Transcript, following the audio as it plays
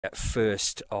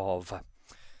First of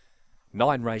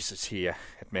 9 races here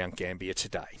at Mount Gambier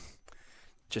today.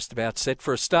 Just about set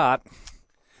for a start.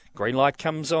 Green light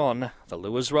comes on, the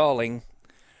lure's rolling.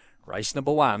 Race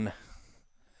number 1,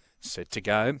 set to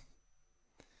go.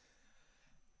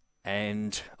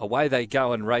 And away they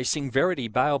go and racing. Verity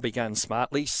Bale began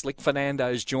smartly. Slick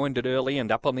Fernando's joined it early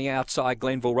and up on the outside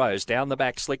Glenville Rose. Down the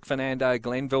back Slick Fernando,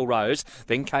 Glenville Rose.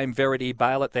 Then came Verity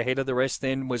Bale at the head of the rest.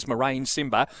 Then was Moraine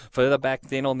Simba. Further back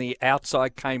then on the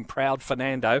outside came Proud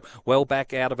Fernando. Well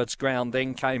back out of its ground.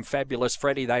 Then came Fabulous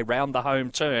Freddy. They round the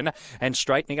home turn and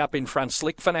straightening up in front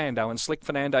Slick Fernando. And Slick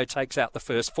Fernando takes out the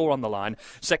first 4 on the line.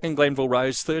 Second Glenville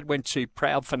Rose. Third went to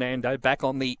Proud Fernando. Back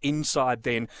on the inside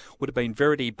then would have been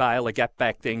Verity Bale. A gap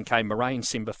back then came Moraine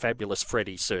Simba, Fabulous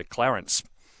Freddy, Sir Clarence.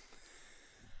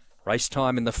 Race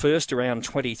time in the first around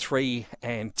 23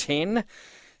 and 10.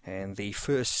 And the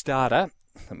first starter,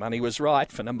 the money was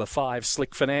right for number 5,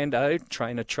 Slick Fernando.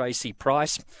 Trainer Tracy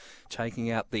Price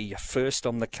taking out the first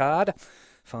on the card.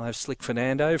 5 Slick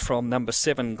Fernando from number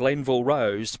 7 Glenville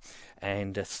Rose.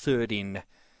 And third in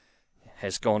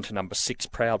has gone to number 6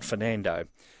 Proud Fernando.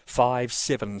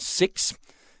 5-7-6.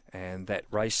 And that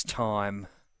race time...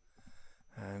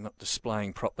 not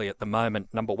displaying properly at the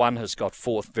moment. Number 1 has got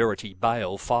 4th Verity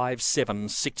Bale,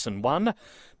 5-7-6-1.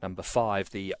 Number 5,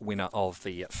 the winner of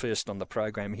the first on the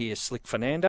program here, Slick Fernando.